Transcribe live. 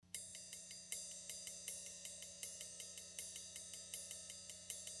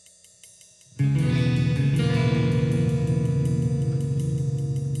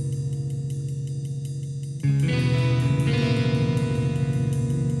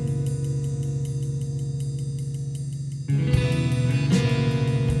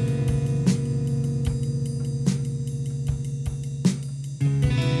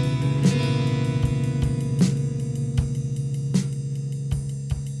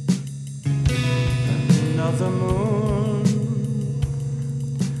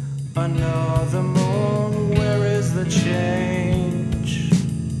Another moon, where is the change?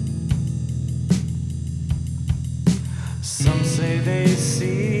 Some say they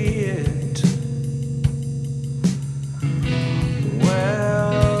see it.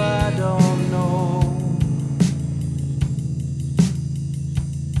 Well, I don't know.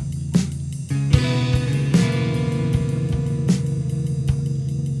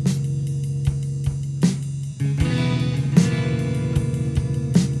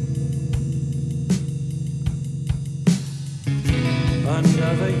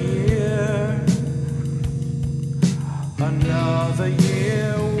 Another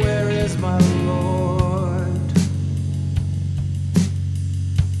year, where is my Lord?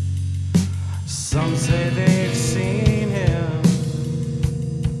 Some say they've seen him.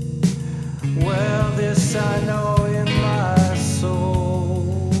 Well, this I know in my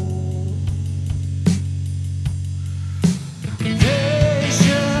soul.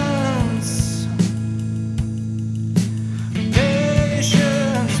 Patience,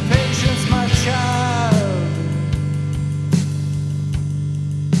 patience, patience, my child.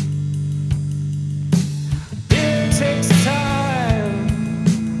 Takes time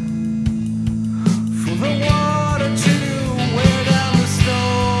for the water to wear down the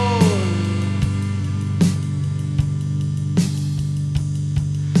stone.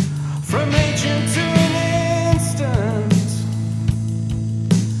 From ancient to an instant,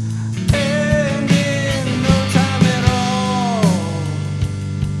 and in no time at all.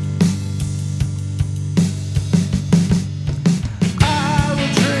 I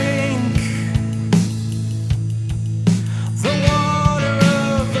will drink the water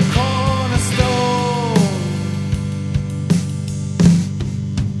of the cornerstone.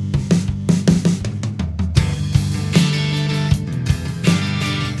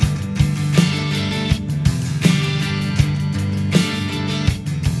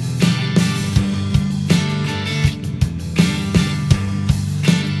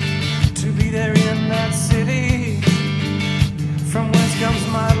 To be there in that city, from whence comes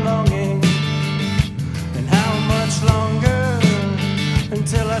my longing, and how much longer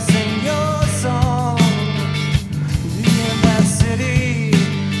until I sing your song? Be in that city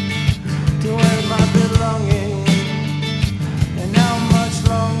to where my belonging, and how much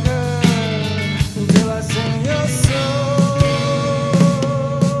longer until I sing your song?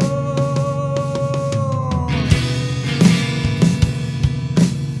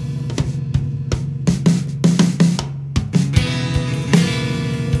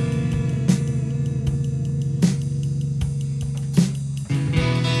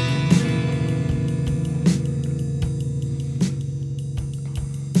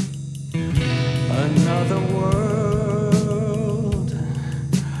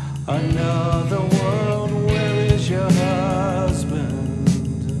 Another world, where is your husband?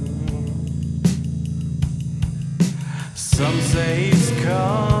 Some say he's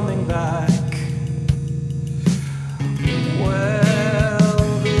coming back.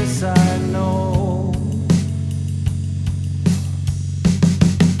 Well, this I know.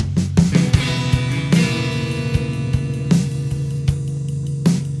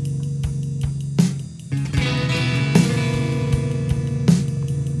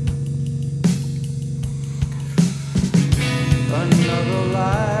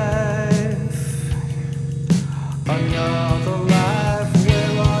 Another life,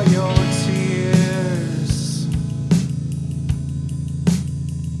 where are your tears?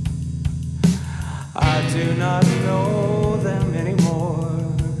 I do not know.